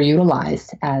and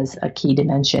underutilized as a key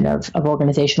dimension of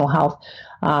organizational health.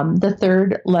 The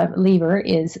third lever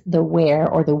is the where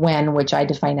or the when, which I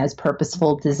define as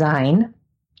purposeful design.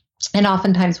 And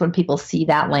oftentimes when people see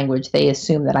that language, they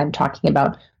assume that I'm talking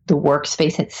about the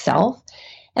workspace itself.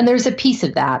 And there's a piece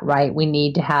of that, right? We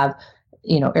need to have,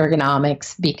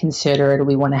 ergonomics be considered.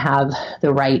 We want to have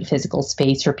the right physical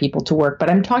space for people to work. But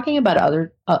I'm talking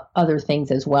about other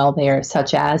things as well there,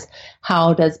 such as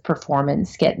how does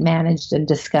performance get managed and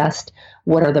discussed?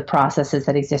 What are the processes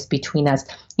that exist between us?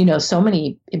 So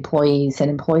many employees and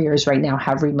employers right now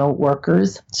have remote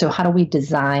workers. So how do we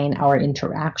design our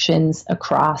interactions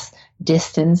across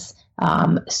distance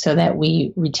so that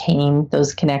we retain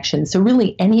those connections? So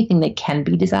really anything that can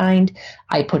be designed,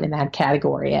 I put in that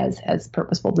category as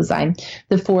purposeful design.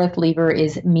 The fourth lever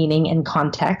is meaning and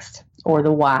context, or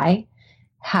the why.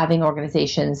 Having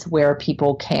organizations where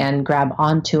people can grab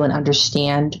onto and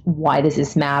understand, why does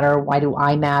this matter? Why do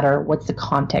I matter? What's the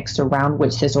context around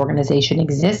which this organization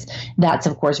exists? That's,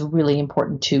 of course, really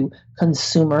important to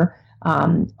consumer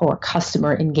or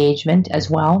customer engagement as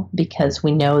well, because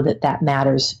we know that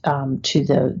matters to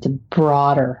the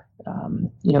broader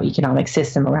economic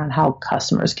system around how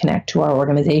customers connect to our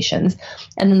organizations.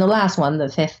 And then the last one, the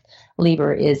fifth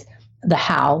lever, is the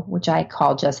how, which I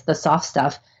call just the soft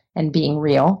stuff and being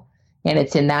real. And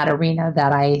it's in that arena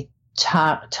that I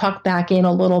tuck back in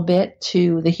a little bit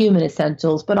to the human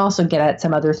essentials, but also get at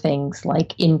some other things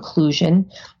like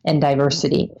inclusion and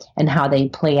diversity and how they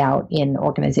play out in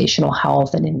organizational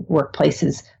health and in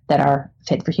workplaces that are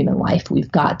fit for human life.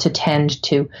 We've got to tend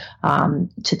to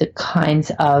the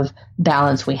kinds of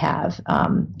balance we have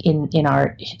in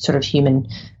our sort of human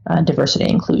diversity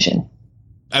and inclusion.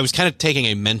 I was kind of taking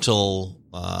a mental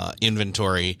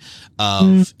inventory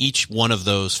of each one of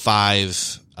those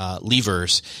 5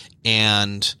 levers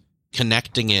and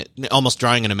connecting it, almost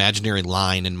drawing an imaginary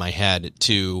line in my head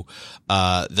to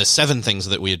the 7 things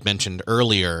that we had mentioned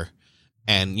earlier,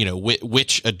 and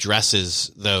which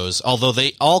addresses those, although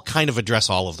they all kind of address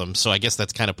all of them. So I guess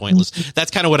that's kind of pointless. That's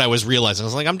kind of what I was realizing. I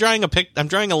was like, I'm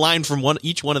drawing a line from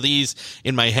each one of these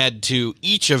in my head to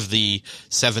each of the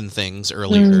 7 things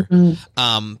earlier.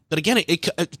 But again,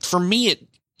 for me,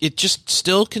 it just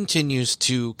still continues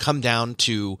to come down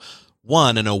to,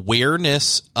 one, an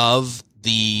awareness of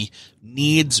the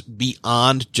needs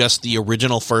beyond just the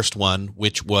original first one,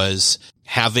 which was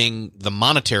having the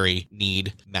monetary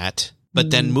need met, but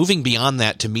then moving beyond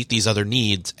that to meet these other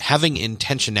needs, having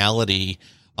intentionality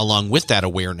along with that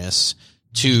awareness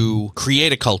to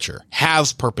create a culture,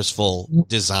 have purposeful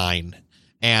design,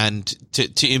 and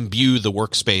to imbue the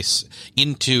workspace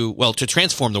to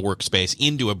transform the workspace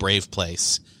into a brave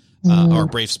place. Or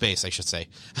Bravespace, I should say.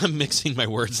 I'm mixing my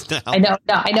words now. I know.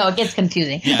 It gets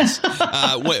confusing. Yes.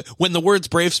 When the words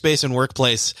Bravespace and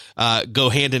workplace go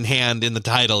hand in hand in the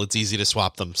title, it's easy to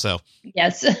swap them. So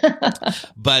yes.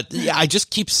 But yeah, I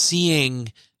just keep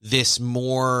seeing this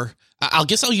more, I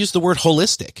guess I'll use the word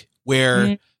holistic,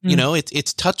 where, you know,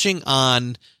 it's touching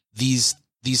on these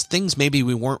things maybe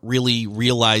we weren't really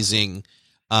realizing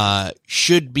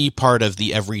should be part of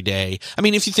the everyday. I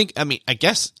mean, I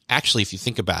guess actually, if you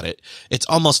think about it, it's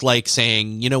almost like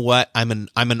saying, you know what, I'm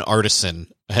an artisan.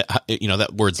 You know,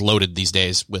 that word's loaded these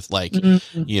days with like,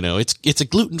 you know, it's a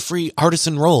gluten-free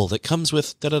artisan roll that comes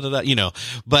with you know,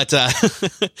 but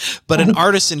an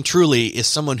artisan truly is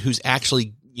someone who's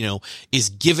actually, you know, is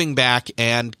giving back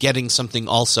and getting something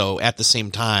also at the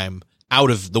same time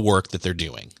out of the work that they're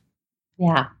doing.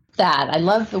 Yeah. I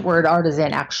love the word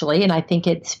artisan, actually, and I think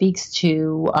it speaks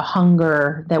to a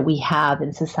hunger that we have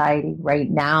in society right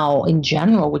now in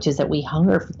general, which is that we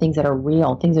hunger for things that are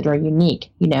real, things that are unique.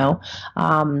 You know,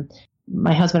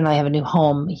 my husband and I have a new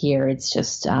home here. It's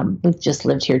just we've just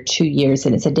lived here 2 years,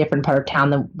 and it's a different part of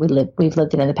town than we've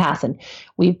lived in the past, and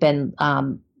we've been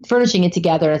furnishing it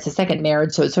together. It's a second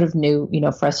marriage, so it's sort of new, you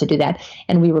know, for us to do that.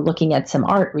 And we were looking at some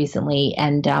art recently,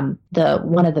 and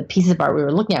one of the pieces of art we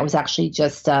were looking at was actually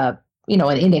just you know,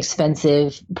 an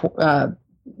inexpensive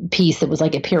piece that was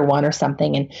like a Pier 1 or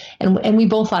something, and we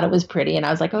both thought it was pretty, and I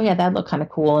was like, oh yeah, that looked kind of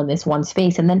cool in this one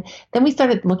space. And then we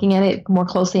started looking at it more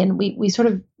closely, and we sort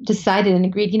of decided and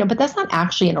agreed, you know, but that's not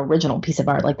actually an original piece of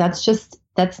art. Like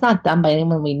that's not done by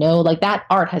anyone we know. Like that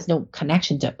art has no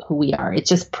connection to who we are. It's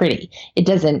just pretty. It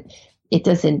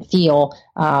doesn't feel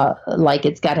like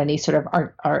it's got any sort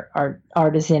of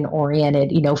artisan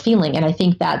oriented, you know, feeling. And I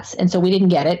think and so we didn't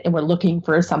get it. And we're looking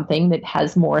for something that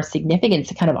has more significance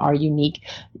to kind of our unique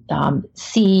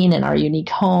scene and our unique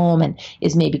home, and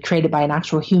is maybe created by an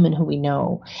actual human who we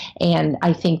know. And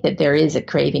I think that there is a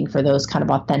craving for those kind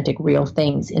of authentic, real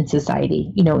things in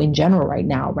society, you know, in general right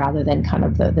now, rather than kind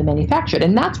of the manufactured.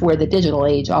 And that's where the digital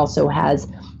age also has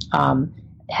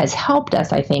helped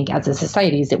us, I think, as a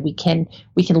society, is that we can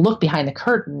look behind the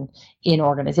curtain in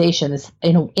organizations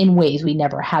in ways we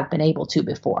never have been able to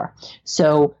before.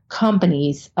 So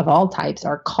companies of all types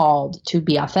are called to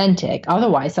be authentic.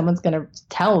 Otherwise, someone's going to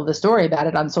tell the story about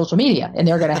it on social media, and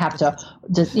they're going to have to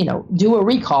just, you know, do a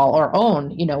recall or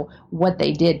own, you know, what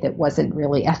they did that wasn't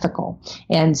really ethical.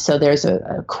 And so there's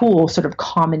a cool sort of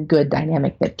common good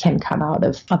dynamic that can come out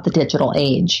of the digital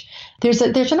age. There's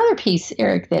another piece,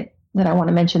 Eric, that I want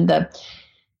to mention.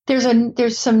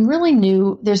 There's some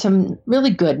really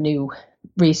good new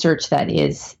research that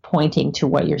is pointing to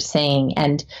what you're saying.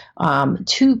 And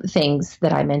two things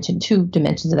that I mentioned, two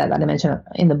dimensions of that I mentioned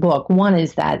in the book. One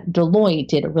is that Deloitte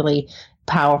did a really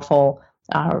powerful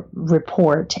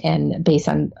report, and based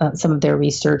on some of their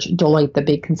research, Deloitte, the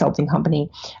big consulting company,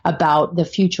 about the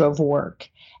future of work.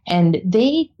 And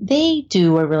they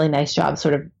do a really nice job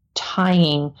sort of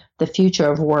tying the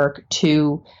future of work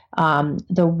to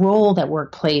the role that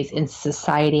work plays in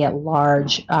society at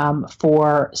large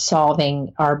for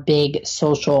solving our big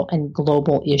social and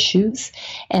global issues.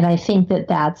 And I think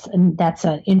that's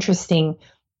an interesting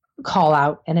call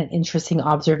out and an interesting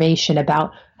observation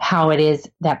about how it is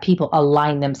that people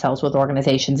align themselves with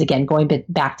organizations. Again, going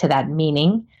back to that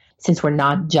meaning, since we're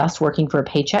not just working for a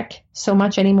paycheck so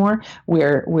much anymore, we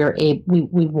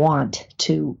want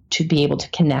to be able to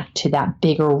connect to that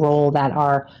bigger role that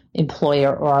our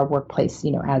employer or our workplace,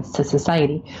 you know, adds to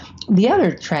society. The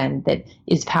other trend that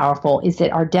is powerful is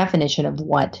that our definition of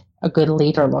what a good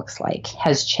leader looks like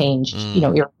has changed, you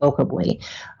know, irrevocably.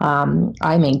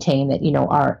 I maintain that, you know,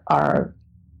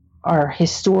 our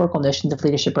historical notions of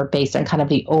leadership are based on kind of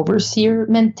the overseer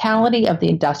mentality of the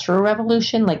Industrial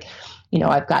Revolution. Like, you know,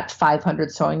 I've got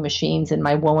 500 sewing machines in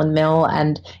my woolen mill,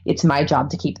 and it's my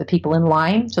job to keep the people in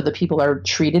line. So the people are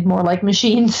treated more like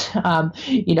machines,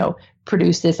 you know,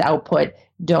 produce this output,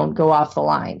 don't go off the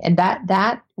line. And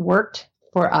that worked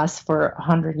for us for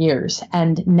 100 years.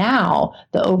 And now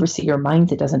the overseer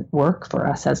mindset doesn't work for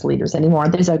us as leaders anymore.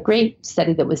 There's a great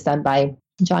study that was done by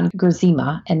John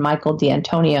Gerzema and Michael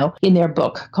D'Antonio in their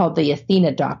book called The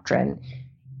Athena Doctrine,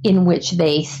 in which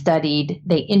they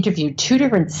interviewed two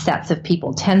different sets of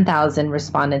people, 10,000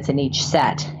 respondents in each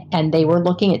set. And they were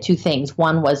looking at two things.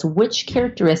 One was, which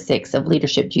characteristics of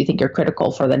leadership do you think are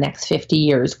critical for the next 50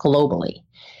 years globally?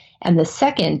 And the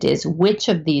second is, which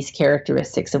of these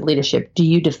characteristics of leadership do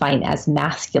you define as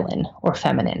masculine or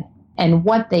feminine? And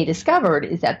what they discovered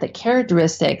is that the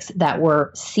characteristics that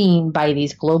were seen by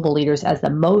these global leaders as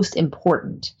the most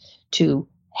important to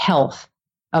health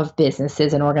of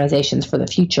businesses and organizations for the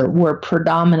future were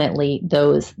predominantly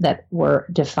those that were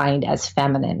defined as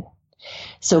feminine.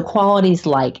 So qualities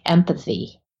like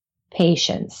empathy,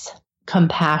 patience,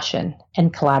 compassion,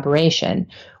 and collaboration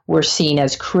were seen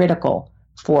as critical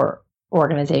for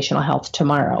organizational health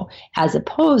tomorrow, as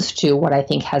opposed to what I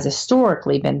think has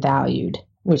historically been valued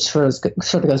which sort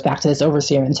of goes back to this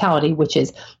overseer mentality, which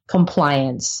is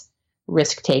compliance,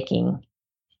 risk-taking,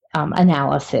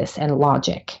 analysis, and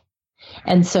logic.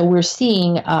 And so we're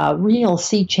seeing a real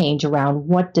sea change around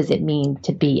what does it mean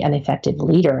to be an effective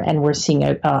leader. And we're seeing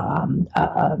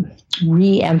a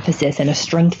re-emphasis and a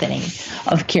strengthening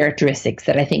of characteristics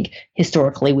that I think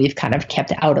historically we've kind of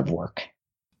kept out of work.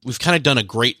 We've kind of done a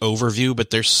great overview, but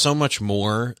there's so much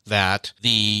more that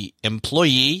the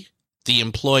employee, the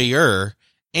employer,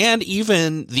 and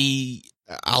even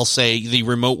I'll say the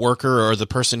remote worker or the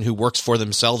person who works for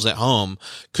themselves at home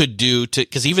could do to,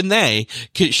 because even they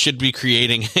should be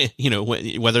creating,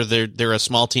 whether they're a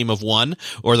small team of one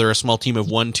or they're a small team of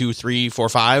 1, 2, 3, 4,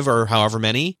 5, or however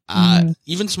many,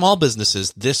 even small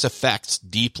businesses, this affects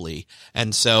deeply.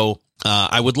 And so,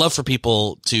 I would love for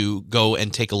people to go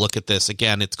and take a look at this.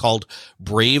 Again, it's called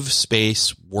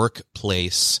Bravespace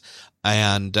Workplace.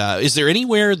 And is there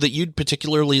anywhere that you'd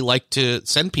particularly like to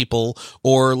send people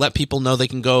or let people know they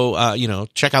can go,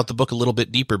 check out the book a little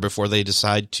bit deeper before they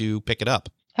decide to pick it up?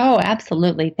 Oh,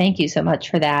 absolutely. Thank you so much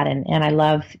for that. And I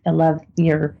love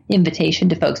your invitation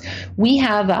to folks. We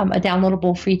have a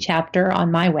downloadable free chapter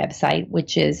on my website,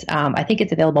 which is, I think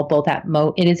it's available both at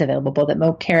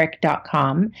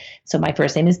mocarrick.com. So my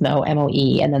first name is Mo,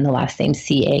 M-O-E, and then the last name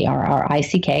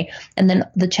C-A-R-R-I-C-K. And then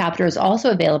the chapter is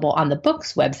also available on the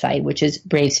book's website, which is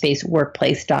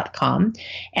bravespaceworkplace.com.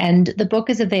 And the book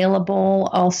is available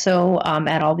also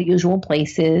at all the usual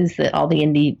places, all the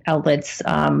indie outlets,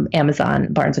 Amazon,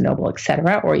 Barnes & Noble,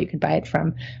 etc., or you can buy it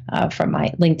from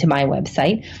my link to my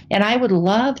website. And I would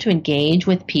love to engage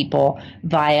with people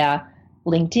via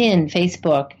LinkedIn,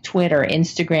 Facebook, Twitter,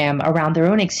 Instagram around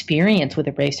their own experience with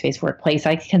the Bravespace Workplace.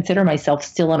 I consider myself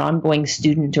still an ongoing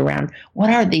student around what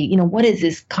is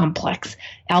this complex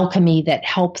alchemy that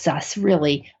helps us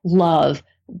really love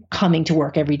coming to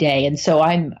work every day. And so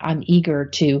I'm eager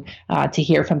to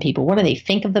hear from people. What do they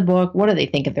think of the book? What do they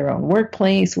think of their own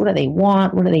workplace? What do they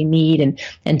want? What do they need?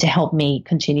 And to help me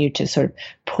continue to sort of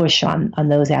push on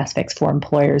those aspects for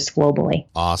employers globally.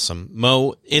 Awesome.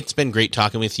 Mo, it's been great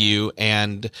talking with you.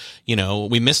 And,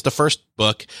 we missed the first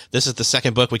book. This is the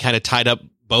second book. We kind of tied up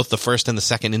both the first and the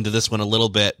second into this one a little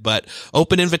bit, but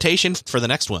open invitation for the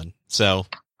next one. So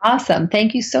awesome.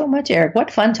 Thank you so much, Eric. What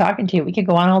fun talking to you. We could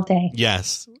go on all day.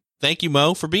 Yes. Thank you,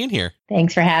 Mo, for being here.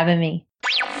 Thanks for having me.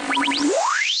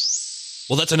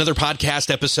 Well, that's another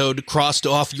podcast episode crossed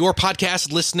off your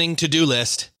podcast listening to-do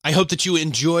list. I hope that you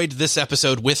enjoyed this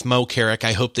episode with Mo Carrick.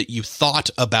 I hope that you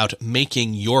thought about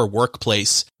making your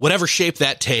workplace, whatever shape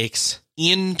that takes,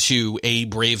 into a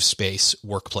Bravespace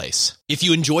workplace. If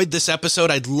you enjoyed this episode,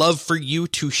 I'd love for you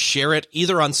to share it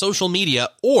either on social media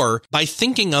or by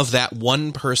thinking of that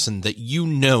one person that you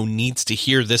know needs to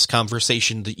hear this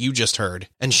conversation that you just heard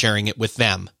and sharing it with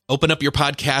them. Open up your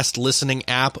podcast listening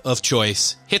app of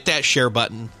choice, hit that share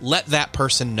button, let that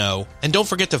person know, and don't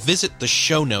forget to visit the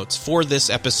show notes for this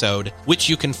episode, which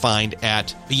you can find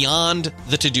at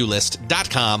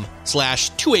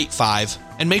beyondthetodolist.com/285.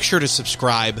 And make sure to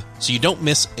subscribe so you don't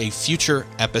miss a future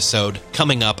episode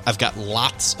coming up. I've got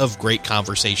lots of great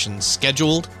conversations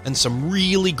scheduled and some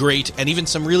really great and even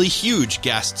some really huge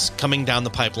guests coming down the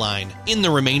pipeline in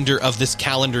the remainder of this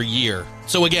calendar year.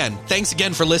 So again, thanks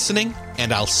again for listening,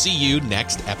 and I'll see you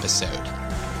next episode.